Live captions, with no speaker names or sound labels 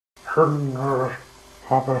Hundred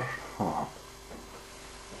hobbits hop.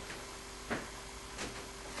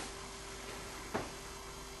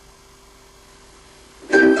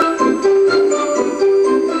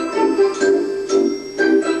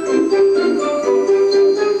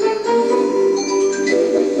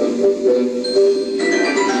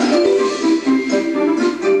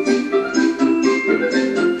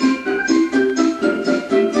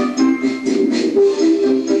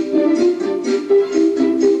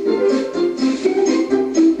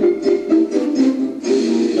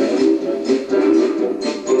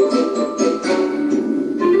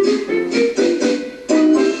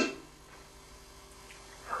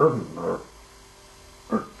 Hundred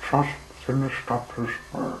had just finished up his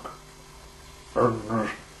work, and was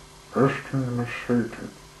resting in the seated.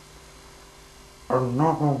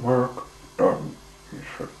 Another work done, he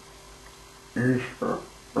said, easier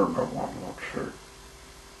than the one would say.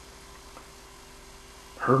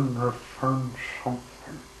 Hundred found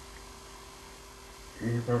something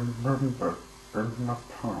he remembered in the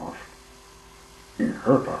past. He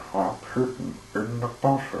had a heart hidden in the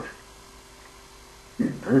bushes. He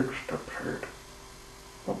makes the plate,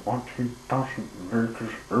 but what he doesn't make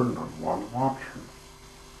is in the one watching.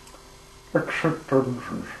 Except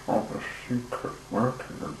engines are the secret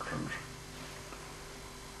working engines.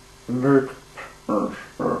 Like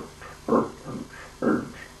and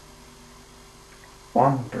spades.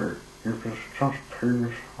 One day he was just paying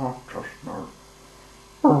his heart just now.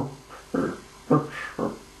 Okay, let's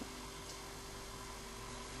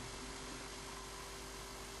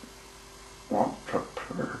want to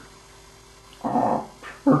play.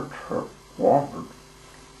 Picture woman.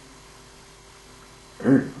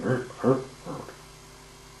 Amy Edward.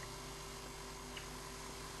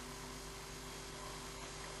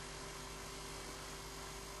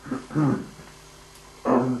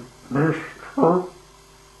 Mr.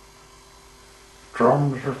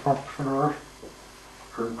 Drums is up for us.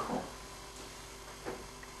 Drink on.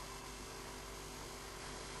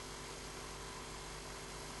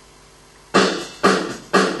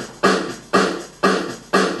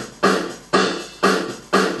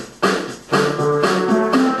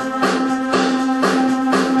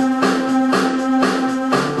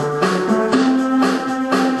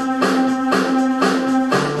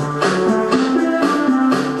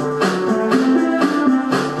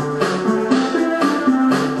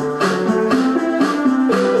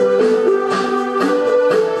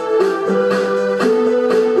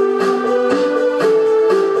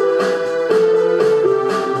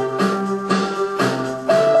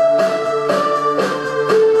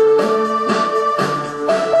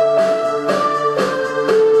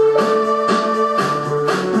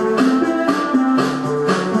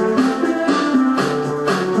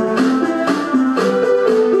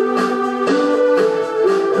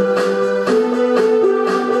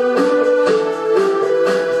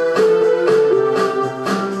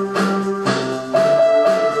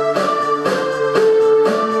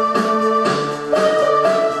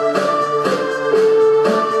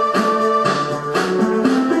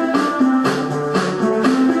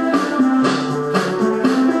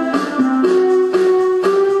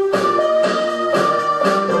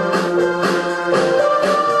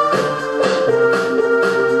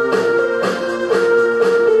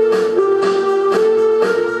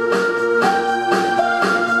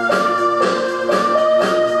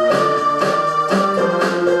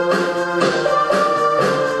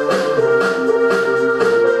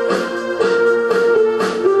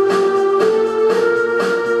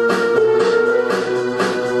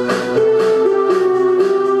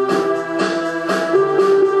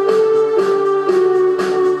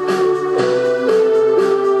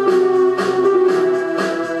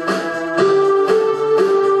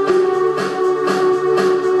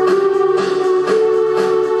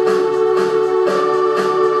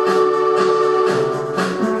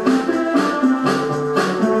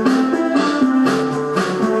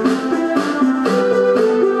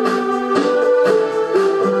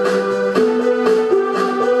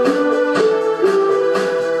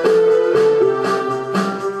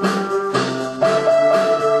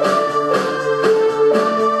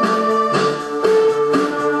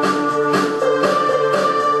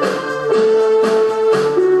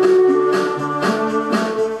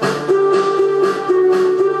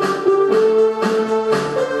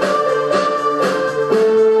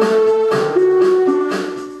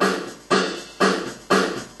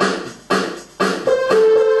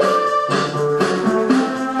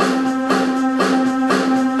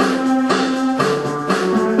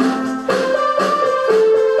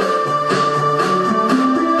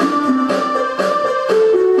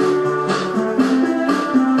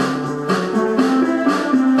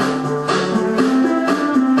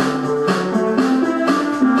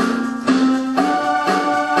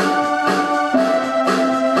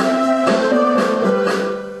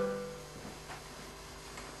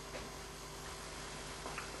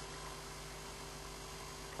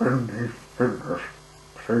 when he finished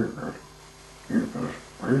saying it, he was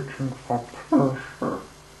waiting for Percy,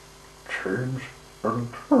 James, and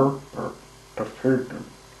Herbert to feed him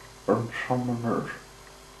when someone else.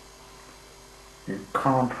 He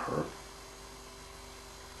can't hurt.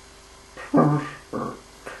 Percy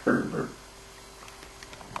came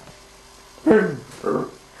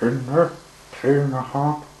in the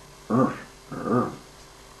 3.5 years.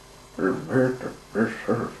 He made the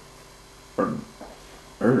business and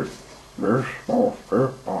made this small fair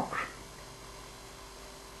box.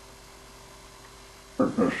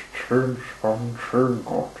 And this change from seeing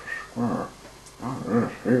off the square. I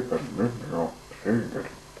didn't even maybe off seeing it.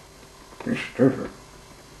 He stood it.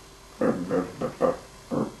 And then the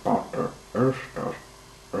butter is this.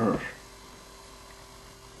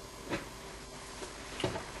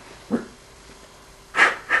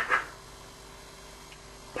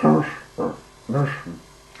 Listen.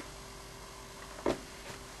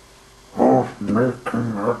 Who's making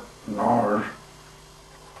that noise?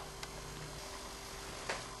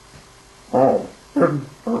 Oh, in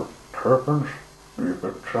the turbans, we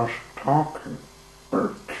were just talking.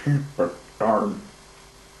 We'll keep it down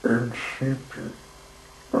in sleeping.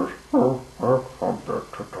 There's no work on there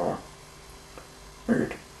today.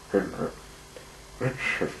 Wait, Henry, let's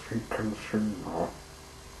see if we can sing now.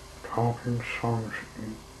 Talking songs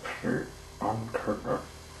easily onto the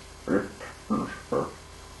lips.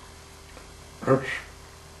 Let's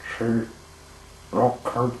see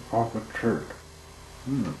Rock Out for the Child.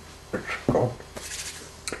 It's good.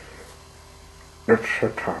 Let's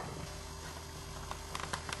sit up.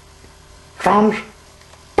 Sounds,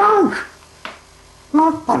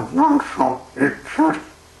 not the nonsense, it's just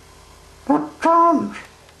the sounds.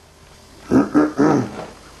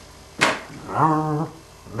 Now,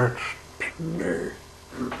 let's play.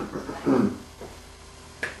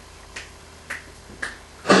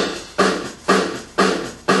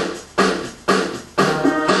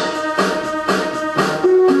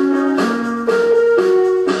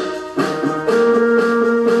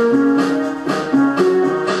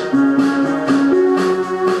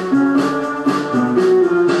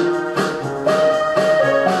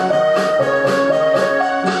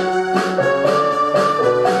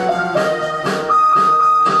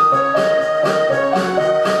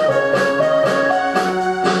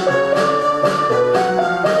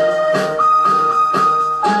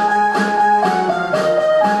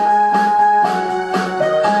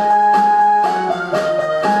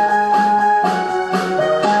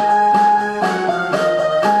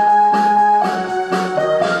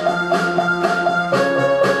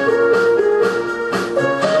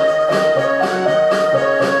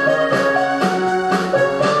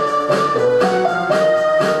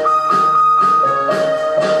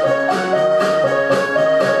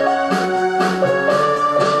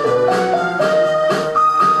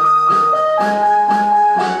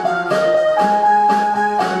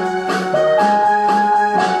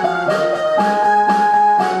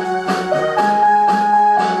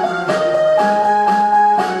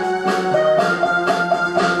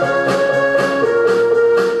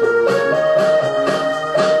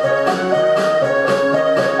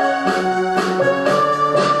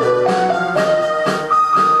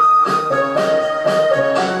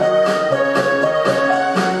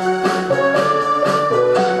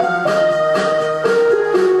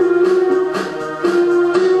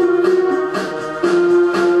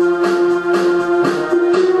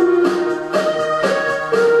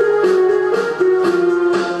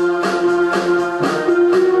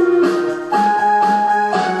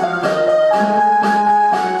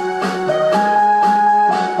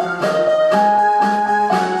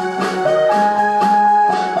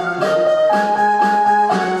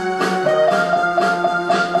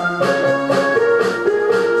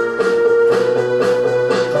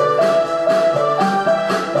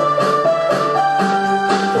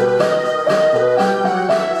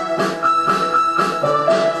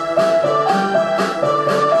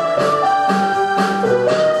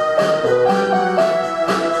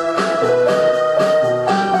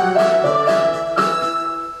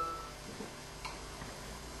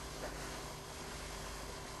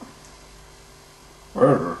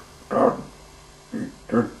 Well done. He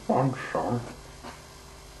did one song.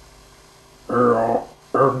 There are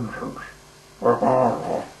engines with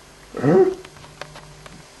arrow. Eh?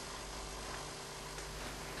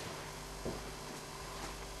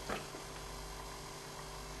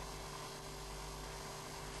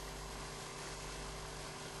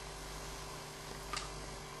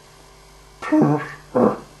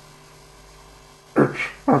 It's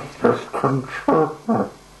a disconcerting.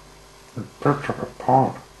 It's a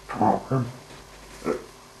part talking.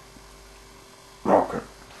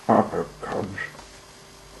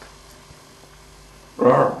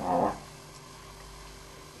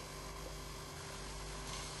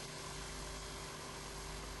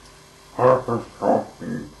 Burger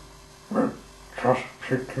Robbie with just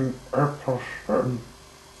picking apples and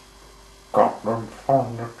got them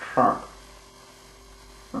from the truck.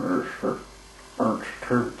 They said, and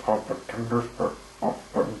still top of the litter up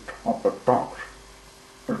on top of dogs.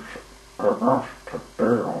 It's a rest of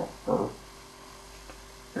day over.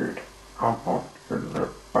 It happened in the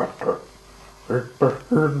better. It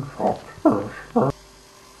begins of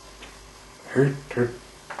hated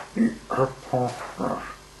the airport rush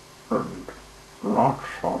and lots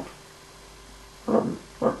of them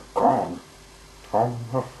were gone from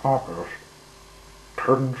the forest.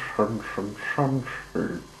 10 cents and some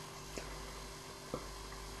speed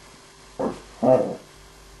was all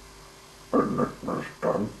when it was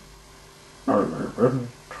done. Now they went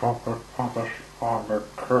to the forest on the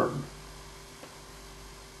turn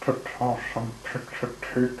to toss some picture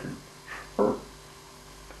taking spurt.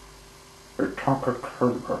 They took a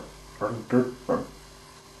camera and did them.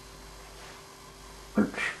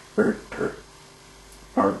 It's later.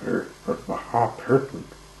 Now they with the half hidden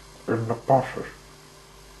in the bushes.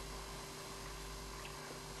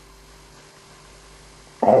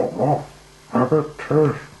 Oh no, have it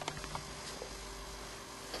too.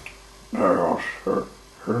 They are set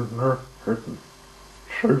in their hidden,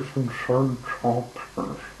 safe and sound shops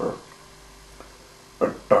and stuff.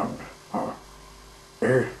 But done,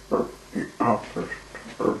 after the artist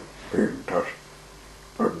of being dust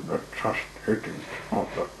and the just hidden of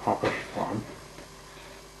the Papa's farm,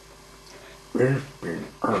 they've been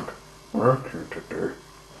out working today.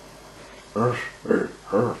 As they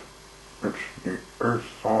heard, it's the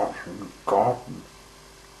earth and garden.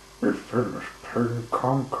 They finished playing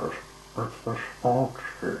conkers with the small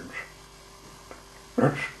change.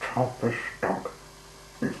 Let's chop this stock.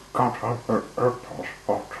 We've got other apples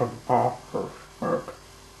for tomorrow's work.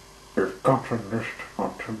 We've got a list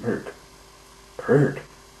what to make. Great,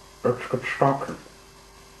 let's get stocking.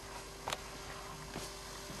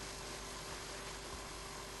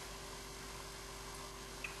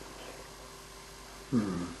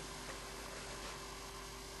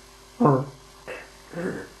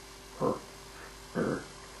 Okay.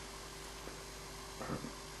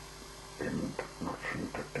 In nothing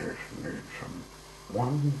today's need some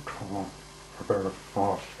 1, 2, 3,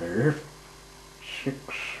 4, 5, 6,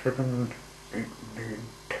 7, 8, 9,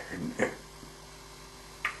 10.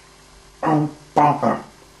 Oh bother!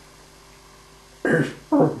 Is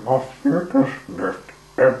almost just left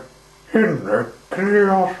in the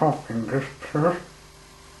chaos of in this place.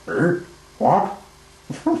 Eh? What?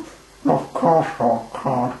 Of course I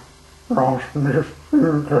can't. Lost my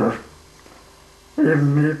fingers. You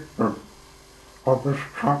need them for this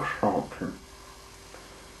truck stopping.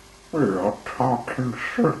 We are talking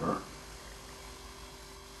sugar.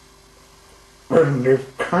 When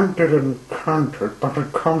they've counted and counted, but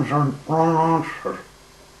it comes on wrong answers.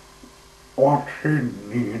 What he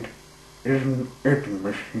need is an eating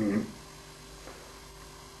machine.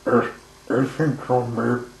 Yes, they think on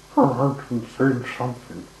me for her to say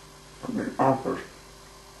something, but the others,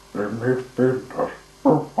 they may fail us.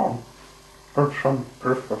 Go on, let some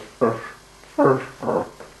breakfast first, go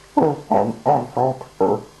on,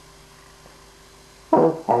 October. Go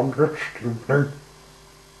on, it's evening.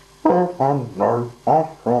 Go on, now,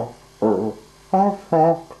 October. Go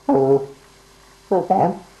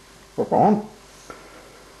on.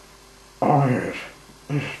 Oh yes,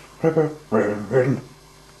 it's better, well,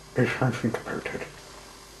 if I think about it.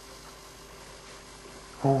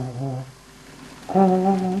 Oh,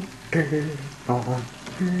 day long,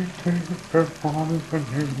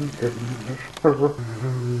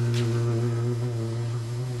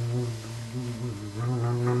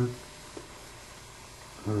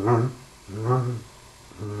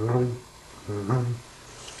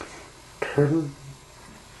 ten.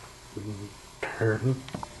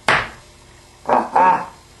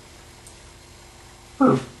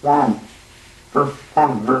 There's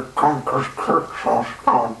one that conquers crooks or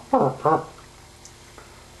stone.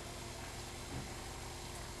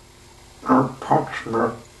 Our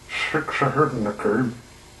partner 6 ahead in the game.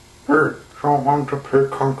 Hey, so I want to play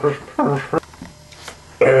conquers first.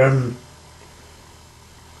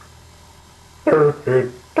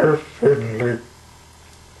 Definitely,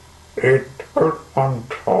 it on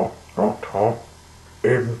top, not top,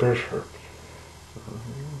 in bishop.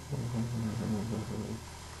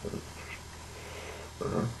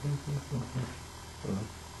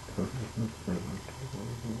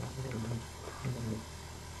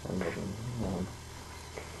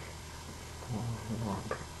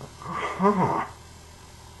 Aha!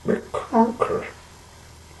 The conquer.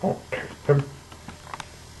 I'll take them.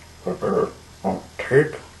 I'll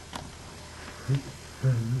take.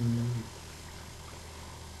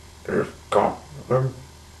 They've got them.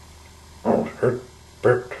 I'll hit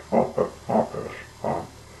bit of the office.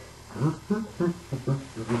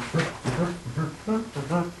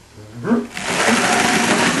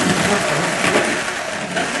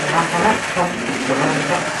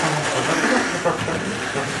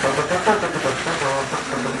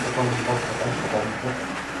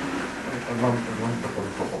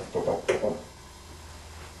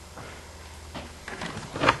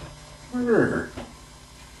 Hey,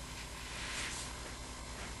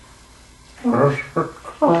 where's the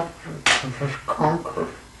cat? This is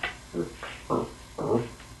conquered.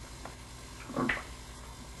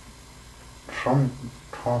 Some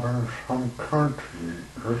talking some country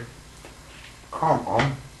is common.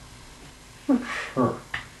 It's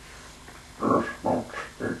there's no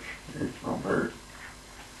speech need no me.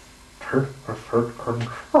 Take the third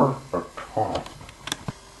control the talk.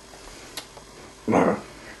 Now,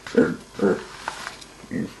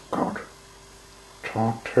 you've got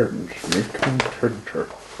talk tins, making tinder.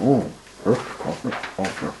 Oh, this got me on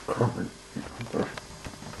the coming.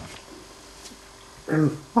 In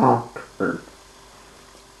fact, it's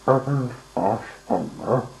having us on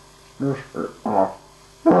the this is a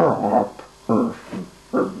person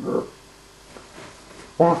in the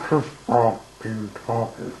what has Bob been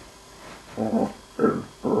talking for in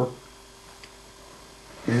the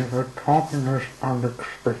either talking this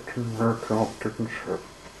unexpected miracle of dickinship,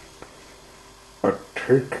 but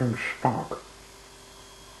taking stock.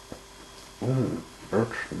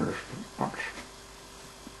 That's missing much.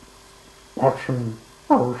 Watching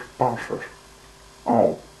those bosses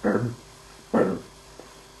all in when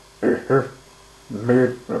they have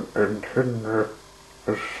made them intended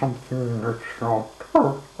as something that's not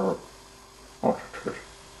what it is.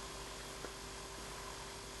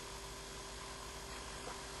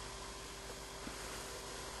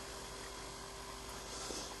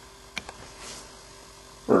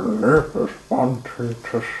 When there is one thing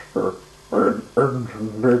to say, when engine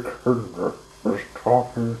big hinder is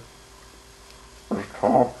talking, is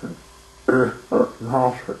it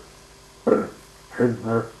not it? When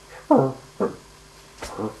hinder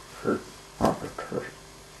perfect habitat.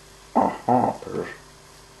 A heart is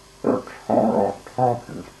it's all of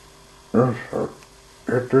talking. Is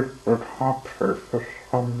it did but hop take the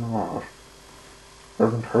sunrise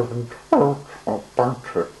and having told a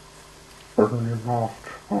bunch of when you not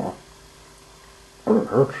and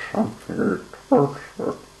it's something it hurts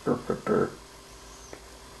it the day.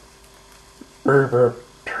 Maybe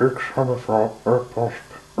take some of our purpose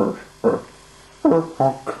but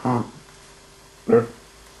what can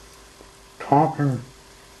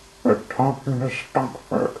the talking is stock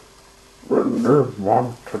back. When they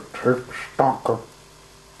want to take stock of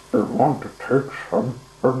they want to take some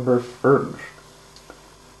from their friends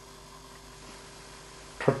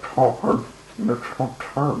to talk and it's not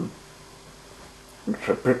time. It's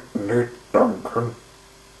a bit neat Duncan.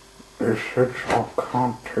 They said I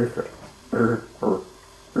can't take it. It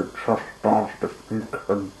just asked if we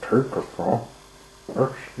can take it from.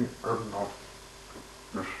 Let's see enough.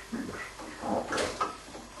 This speaks.